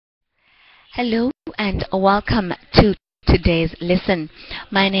Hello and welcome to today's lesson.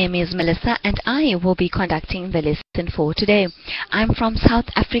 My name is Melissa and I will be conducting the lesson for today. I'm from South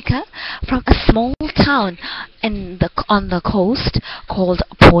Africa, from a small town on the coast called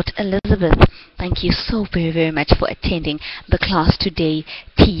Port Elizabeth. Thank you so very much for attending the class today.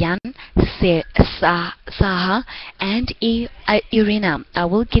 Tian, Saha and Irina. I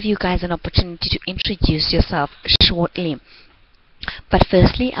will give you guys an opportunity to introduce yourself shortly. But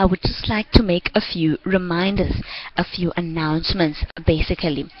firstly, I would just like to make a few reminders, a few announcements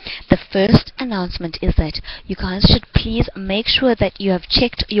basically. The first announcement is that you guys should please make sure that you have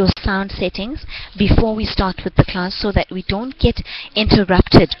checked your sound settings before we start with the class so that we don't get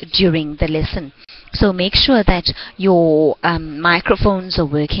interrupted during the lesson. So make sure that your microphones are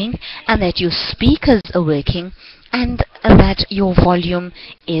working and that your speakers are working and that your volume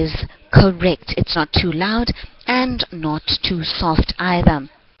is correct. It's not too loud and not too soft either.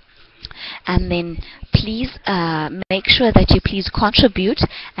 And then please make sure that you please contribute,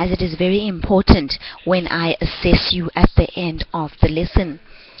 as it is very important when I assess you at the end of the lesson.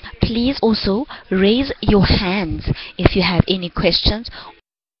 Please also raise your hands if you have any questions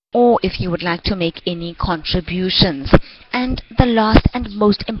or if you would like to make any contributions. And the last and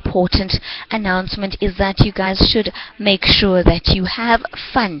most important announcement is that you guys should make sure that you have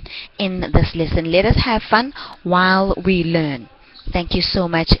fun in this lesson. Let us have fun while we learn. Thank you so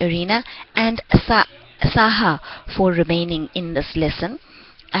much, Irina and Saha, for remaining in this lesson.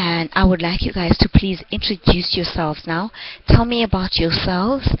 And I would like you guys to please introduce yourselves now. Tell me about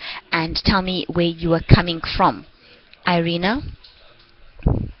yourselves and tell me where you are coming from. Irina?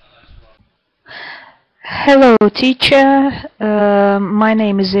 Hello, teacher. My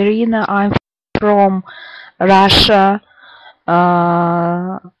name is Irina. I'm from Russia.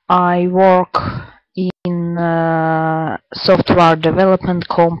 I work in a software development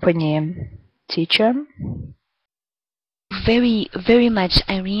company. Teacher. Very much,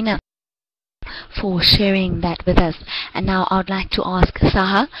 Irina, for sharing that with us. And now I would like to ask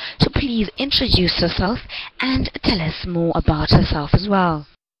Saha to please introduce herself and tell us more about herself as well.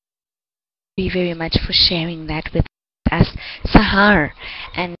 Very much for sharing that with us, Sahar.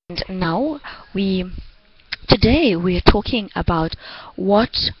 And now today we are talking about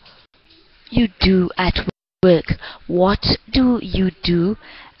what you do at work. What do you do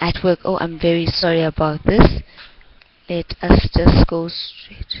at work? Oh, I'm very sorry about this. Let us just go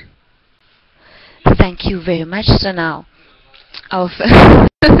straight. Thank you very much. So now Sahar.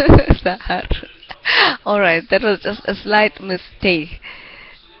 Alright, that was just a slight mistake.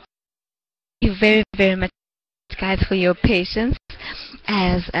 Thank you very much, guys, for your patience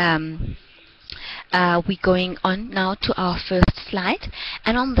as we're going on now to our first slide.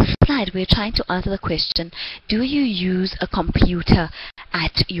 And on this slide we're trying to answer the question, do you use a computer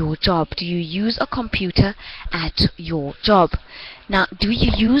at your job? Do you use a computer at your job? Now, do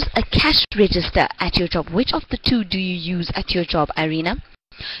you use a cash register at your job? Which of the two do you use at your job, Irina?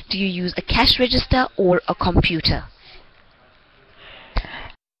 Do you use a cash register or a computer?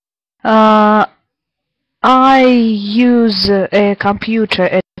 I use a computer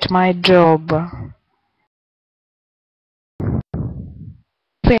at my job.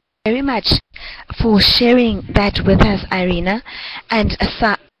 Very much for sharing that with us, Irina. And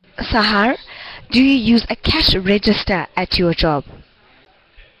Sahar, do you use a cash register at your job?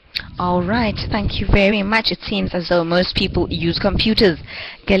 Alright, thank you very much. It seems as though most people use computers.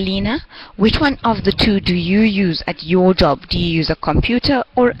 Galina, which one of the two do you use at your job? Do you use a computer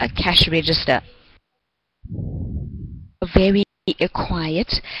or a cash register? Very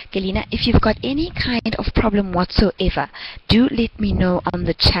quiet. Galina, if you've got any kind of problem whatsoever, do let me know on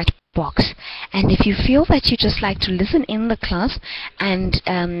the chat box. And if you feel that you just like to listen in the class and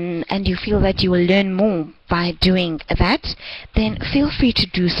you feel that you will learn more by doing that, then feel free to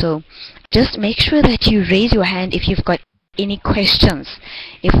do so. Just make sure that you raise your hand if you've got any questions.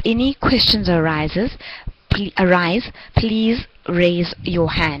 If any questions arise, please raise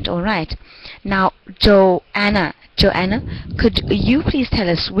your hand. Alright. Now, Joanna, could you please tell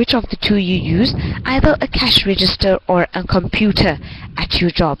us which of the two you use, either a cash register or a computer at your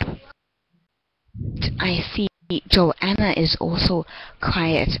job? I see Joanna is also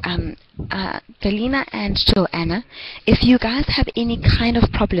quiet. Galina and Joanna, if you guys have any kind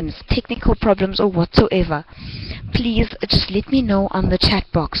of problems, technical problems or whatsoever, please just let me know on the chat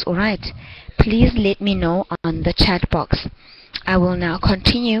box, alright? Please let me know on the chat box. I will now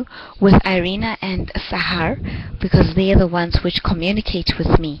continue with Irina and Sahar because they are the ones which communicate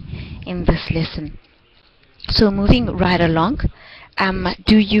with me in this lesson. So moving right along,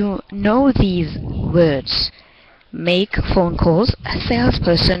 do you know these words? make phone calls, a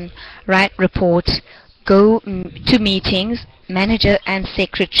salesperson, write reports, go to meetings, manager and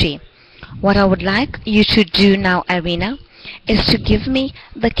secretary. What I would like you to do now, Irina, is to give me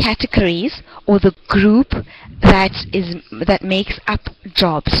the categories or the group that makes up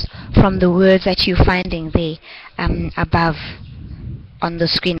jobs from the words that you're finding there above on the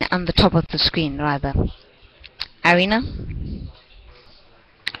screen, on the top of the screen rather. Irina?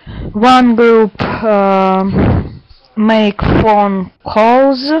 One group make phone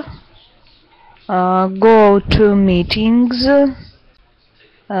calls, go to meetings,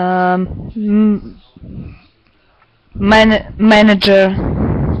 manager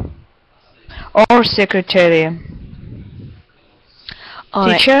or secretary.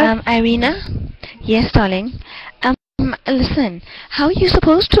 Teacher? Alright, Irina? Yes, darling. Listen, how you're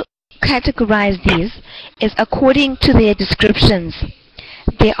supposed to categorize these is according to their descriptions.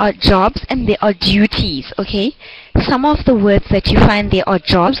 There are jobs and there are duties, okay? Some of the words that you find there are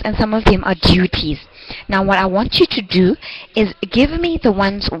jobs and some of them are duties. Now what I want you to do is give me the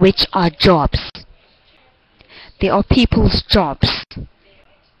ones which are jobs. They are people's jobs.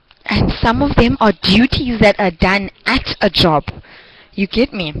 And some of them are duties that are done at a job. You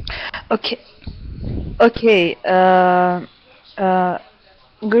get me? Okay. Okay.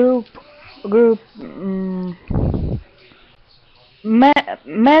 Group.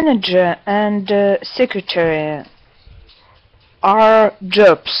 Manager and secretary are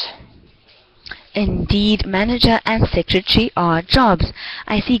jobs. Indeed, manager and secretary are jobs.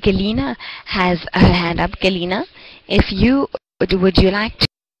 I see Galina has her hand up. Galina, would you like to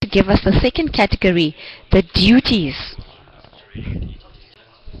give us the second category, the duties?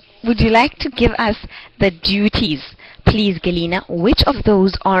 Would you like to give us the duties? Please, Galina, which of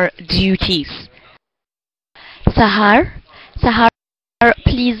those are duties? Sahar,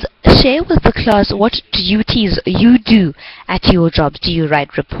 please share with the class what duties you do at your jobs. Do you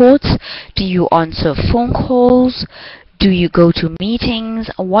write reports? Do you answer phone calls? Do you go to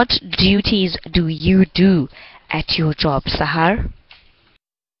meetings? What duties do you do at your job, Sahar?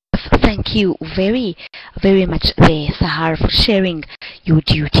 Thank you very, very much there, Sahar, for sharing your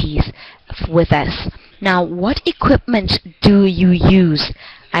duties with us. Now, what equipment do you use?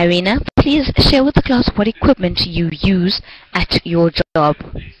 Irina, please share with the class what equipment you use at your job.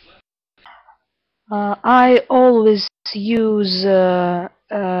 I always use a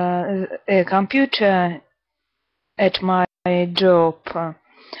computer at my job,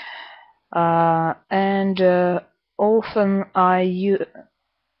 and often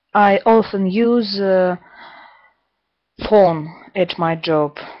I often use phone at my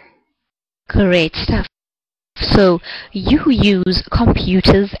job. Great stuff. So you use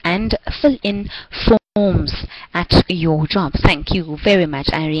computers and fill in forms at your job. Thank you very much,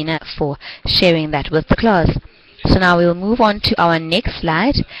 Irina, for sharing that with the class. So now we'll move on to our next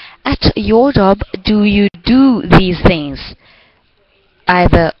slide. At your job, do you do these things?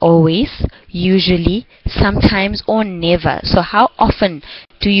 Either always, usually, sometimes, or never. So how often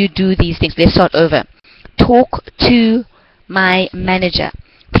do you do these things? Let's start over. Talk to my manager.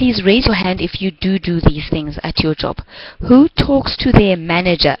 Please raise your hand if you do these things at your job. Who talks to their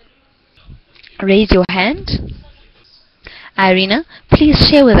manager? Raise your hand. Irina, please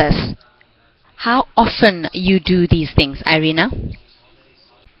share with us how often you do these things, Irina.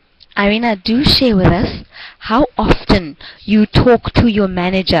 Irina, do share with us how often you talk to your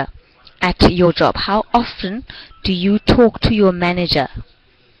manager at your job. How often do you talk to your manager?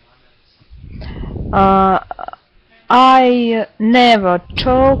 I never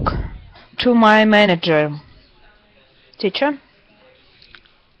talk to my manager. Teacher?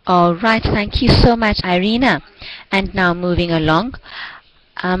 Alright, thank you so much, Irina. And now moving along,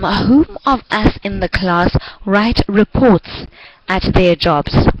 whom of us in the class write reports at their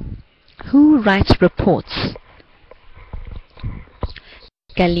jobs? Who writes reports?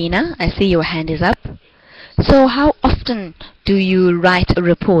 Galina, I see your hand is up. So how often do you write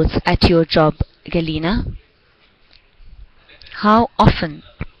reports at your job, Galina? How often?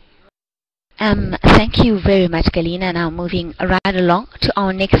 Thank you very much, Galina. Now moving right along to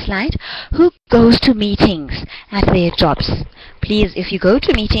our next slide. Who goes to meetings at their jobs? Please, if you go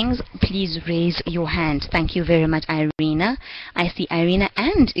to meetings, please raise your hand. Thank you very much, Irina. I see Irina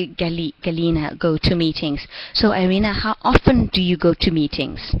and Galina go to meetings. So, Irina, how often do you go to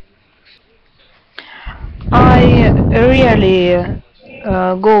meetings? I rarely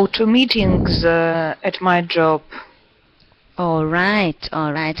go to meetings at my job. Alright.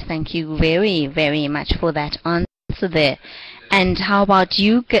 Thank you very, very much for that answer there. And how about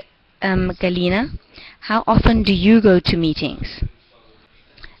you, Galina? How often do you go to meetings?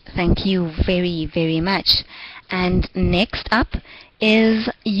 Thank you very, very much. And next up is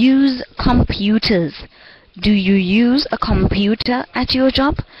use computers. Do you use a computer at your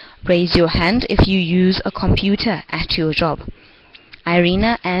job? Raise your hand if you use a computer at your job.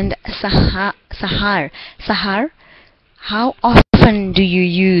 Irina and Sahar. Sahar, how often do you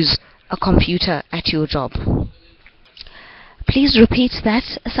use a computer at your job? Please repeat that,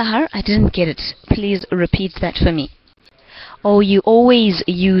 Sahar. I didn't get it. Please repeat that for me. Oh, you always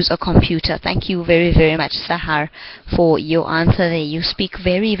use a computer. Thank you very, very much, Sahar, for your answer there. You speak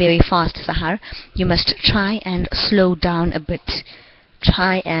very, very fast, Sahar. You must try and slow down a bit.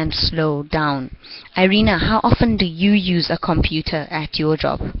 Try and slow down. Irina, how often do you use a computer at your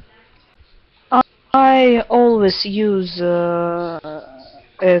job? I always use a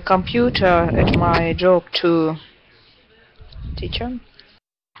computer at my job too. Teacher?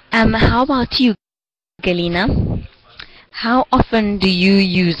 How about you, Galina? How often do you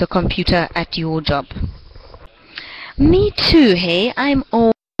use a computer at your job? Me too, hey. I'm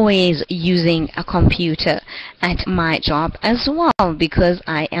always using a computer at my job as well because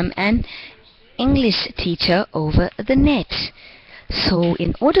I am an English teacher over the net. So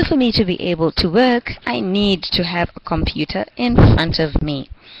in order for me to be able to work, I need to have a computer in front of me.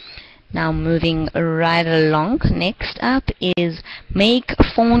 Now moving right along, next up is make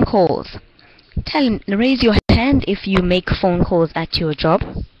phone calls. Raise your hand if you make phone calls at your job.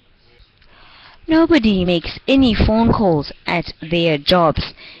 Nobody makes any phone calls at their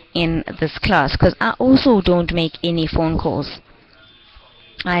jobs in this class because I also don't make any phone calls.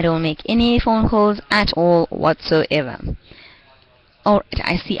 I don't make any phone calls at all whatsoever. Or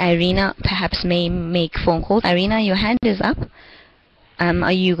I see Irina perhaps may make phone calls. Irina, your hand is up.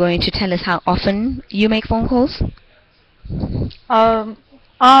 Are you going to tell us how often you make phone calls?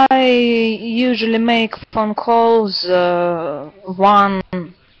 I usually make phone calls one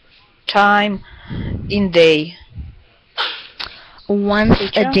time in day. Once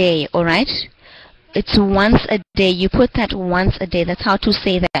a day, alright? It's once a day. You put that once a day. That's how to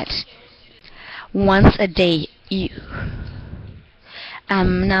say that. Once a day.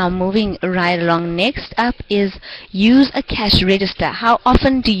 Now moving right along, next up is use a cash register. How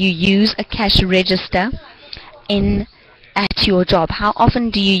often do you use a cash register at your job? How often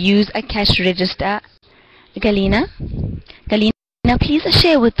do you use a cash register? Galina, please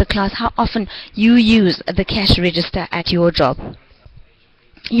share with the class how often you use the cash register at your job.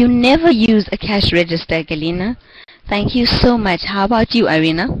 You never use a cash register, Galina. Thank you so much. How about you,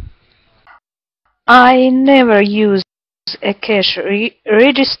 Irina? I never use a cash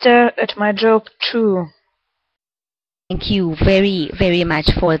register at my job too. Thank you very, very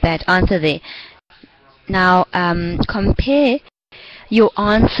much for that answer there. Now compare your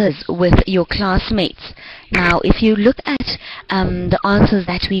answers with your classmates. Now if you look at the answers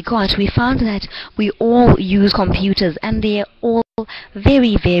that we got, we found that we all use computers and they're all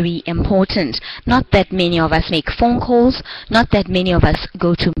very, very important. Not that many of us make phone calls, not that many of us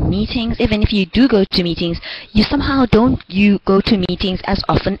go to meetings. Even if you do go to meetings, you somehow don't go to meetings as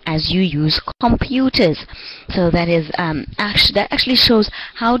often as you use computers. So that is that actually shows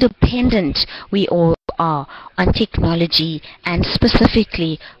how dependent we all are on technology and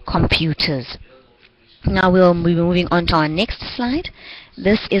specifically computers. Now we'll be moving on to our next slide.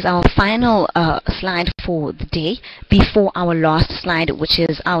 This is our final slide for the day before our last slide, which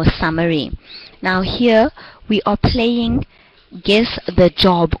is our summary. Now here we are playing Guess the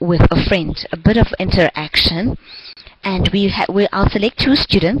Job with a friend, a bit of interaction, and I'll select two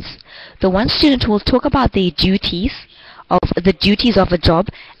students. The one student will talk about the duties of a job,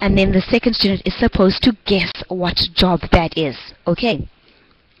 and then the second student is supposed to guess what job that is. Okay.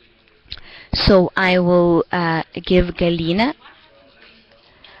 So I will give Galina.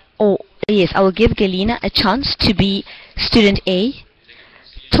 Oh yes, I will give Galina a chance to be student A.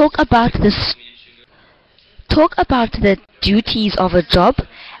 Talk about the duties of a job,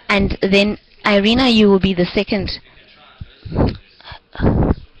 and then Irina, you will be the second.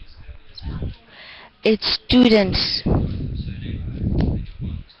 It's student.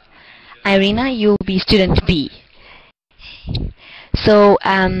 Irina, you will be student B. So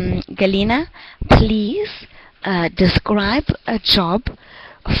Galina, please describe a job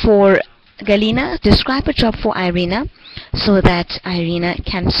for Irina so that Irina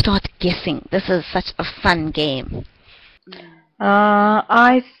can start guessing. This is such a fun game.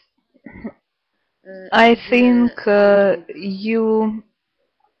 I think you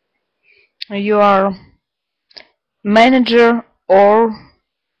are manager or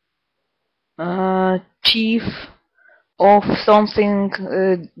chief of something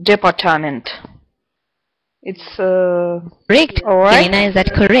department. It's correct. All right. Galina, is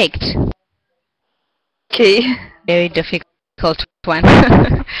that correct? Okay. Very difficult one.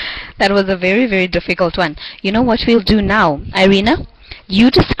 That was a very, very difficult one. You know what we'll do now, Irina? You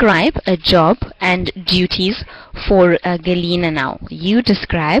describe a job and duties for Galina now. You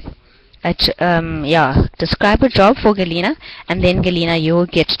describe describe a job for Galina, and then Galina, you'll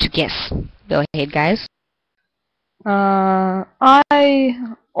get to guess. Go ahead, guys. I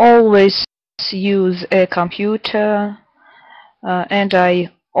always use a computer, and I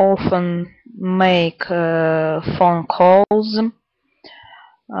often make phone calls.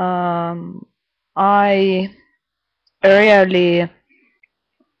 I rarely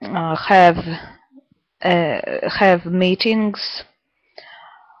have meetings.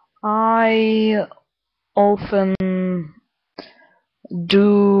 I often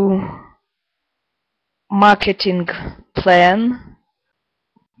do marketing plan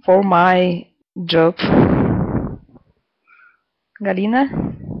for my job. Galina?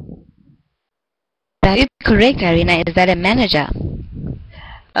 That is correct, Irina. Is that a manager?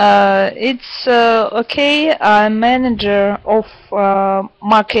 It's okay. I'm manager of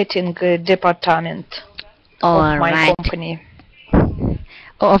marketing department of my company.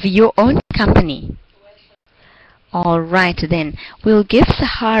 Of your own company. Alright then, we'll give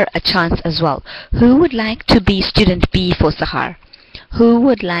Sahar a chance as well. Who would like to be student B for Sahar? Who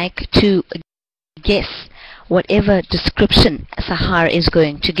would like to guess whatever description Sahar is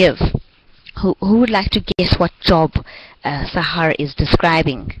going to give? Who would like to guess what job Sahar is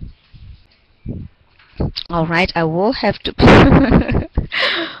describing? Alright, I will have to...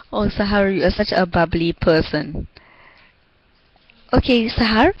 Oh Sahar, you are such a bubbly person. Okay,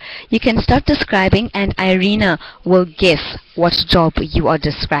 Sahar, you can start describing and Irina will guess what job you are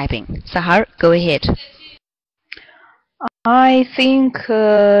describing. Sahar, go ahead. I think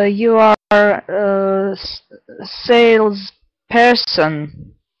you are a sales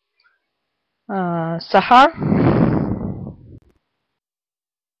person. Sahar?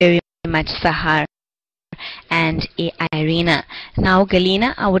 Very much, Sahar and Irina. Now,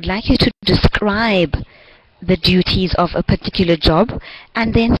 Galina, I would like you to describe the duties of a particular job,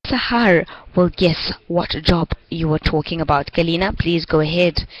 and then Sahar will guess what job you were talking about. Galina, please go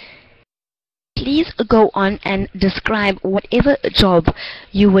ahead. Please go on and describe whatever job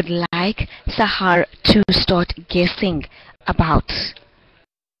you would like Sahar to start guessing about.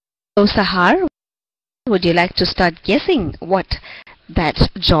 So Sahar, would you like to start guessing what that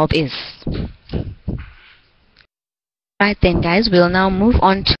job is? Right then guys, we'll now move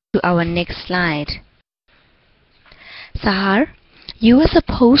on to our next slide. Sahar, you were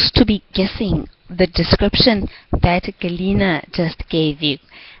supposed to be guessing the description that Galina just gave you.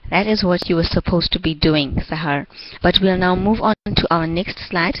 That is what you were supposed to be doing, Sahar. But we'll now move on to our next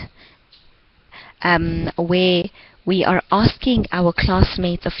slide, where we are asking our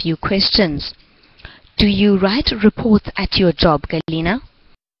classmates a few questions. Do you write reports at your job, Galina?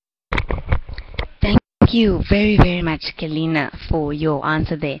 Thank you very, very much, Galina, for your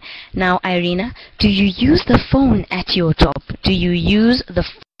answer there. Now, Irina, do you use the phone at your job? Do you use the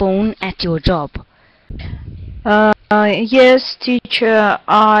phone at your job? Yes, teacher.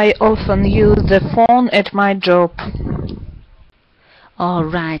 I often use the phone at my job. All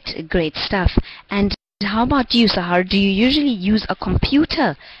right, great stuff. And how about you, Sahar? Do you usually use a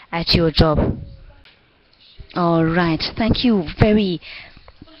computer at your job? All right, thank you very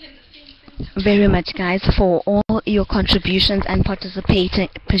much, guys, for all your contributions and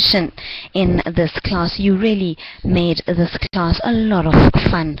participation in this class. You really made this class a lot of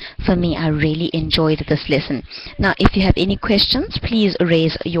fun for me. I really enjoyed this lesson. Now, if you have any questions, please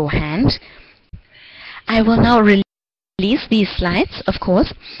raise your hand. I will now release these slides, of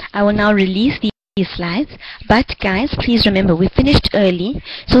course. I will now release these slides, but guys, please remember, we finished early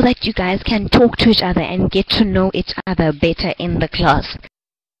so that you guys can talk to each other and get to know each other better in the class.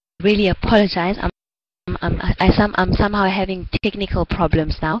 Really apologize. I'm somehow having technical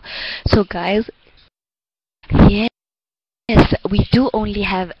problems now. So guys, yes, we do only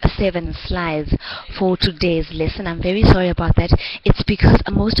have 7 slides for today's lesson. I'm very sorry about that. It's because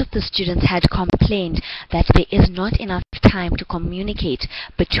most of the students had complained that there is not enough time to communicate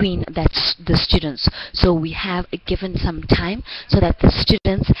between the students. So we have given some time so that the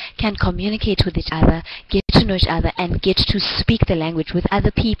students can communicate with each other, get to know each other, and get to speak the language with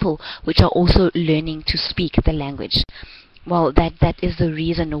other people which are also learning to speak the language. Well, that is the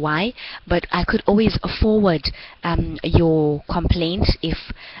reason why, but I could always forward your complaint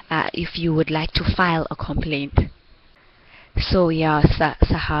if you would like to file a complaint. So yeah,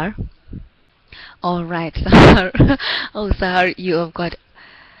 Sahar. All right, Sahar. Oh, Sahar, you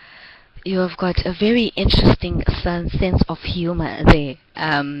You have got a very interesting sense of humor there.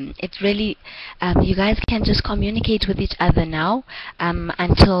 It really, you guys can just communicate with each other now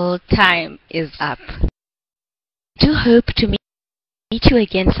until time is up. Do hope to meet you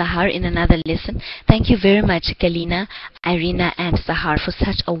again, Sahar, in another lesson. Thank you very much, Galina, Irina, and Sahar, for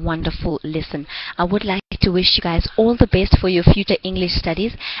such a wonderful lesson. I would like to wish you guys all the best for your future English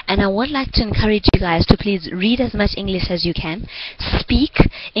studies, and I would like to encourage you guys to please read as much English as you can, speak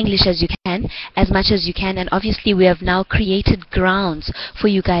English as you can, as much as you can, and obviously we have now created grounds for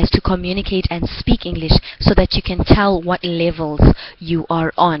you guys to communicate and speak English so that you can tell what levels you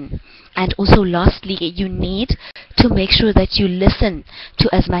are on. And also lastly, you need to make sure that you listen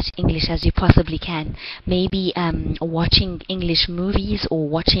to as much English as you possibly can. Maybe watching English movies or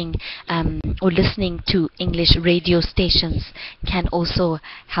watching or listening to English radio stations can also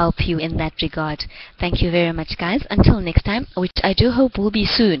help you in that regard. Thank you very much, guys. Until next time, which I do hope will be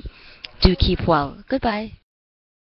soon. Do keep well. Goodbye.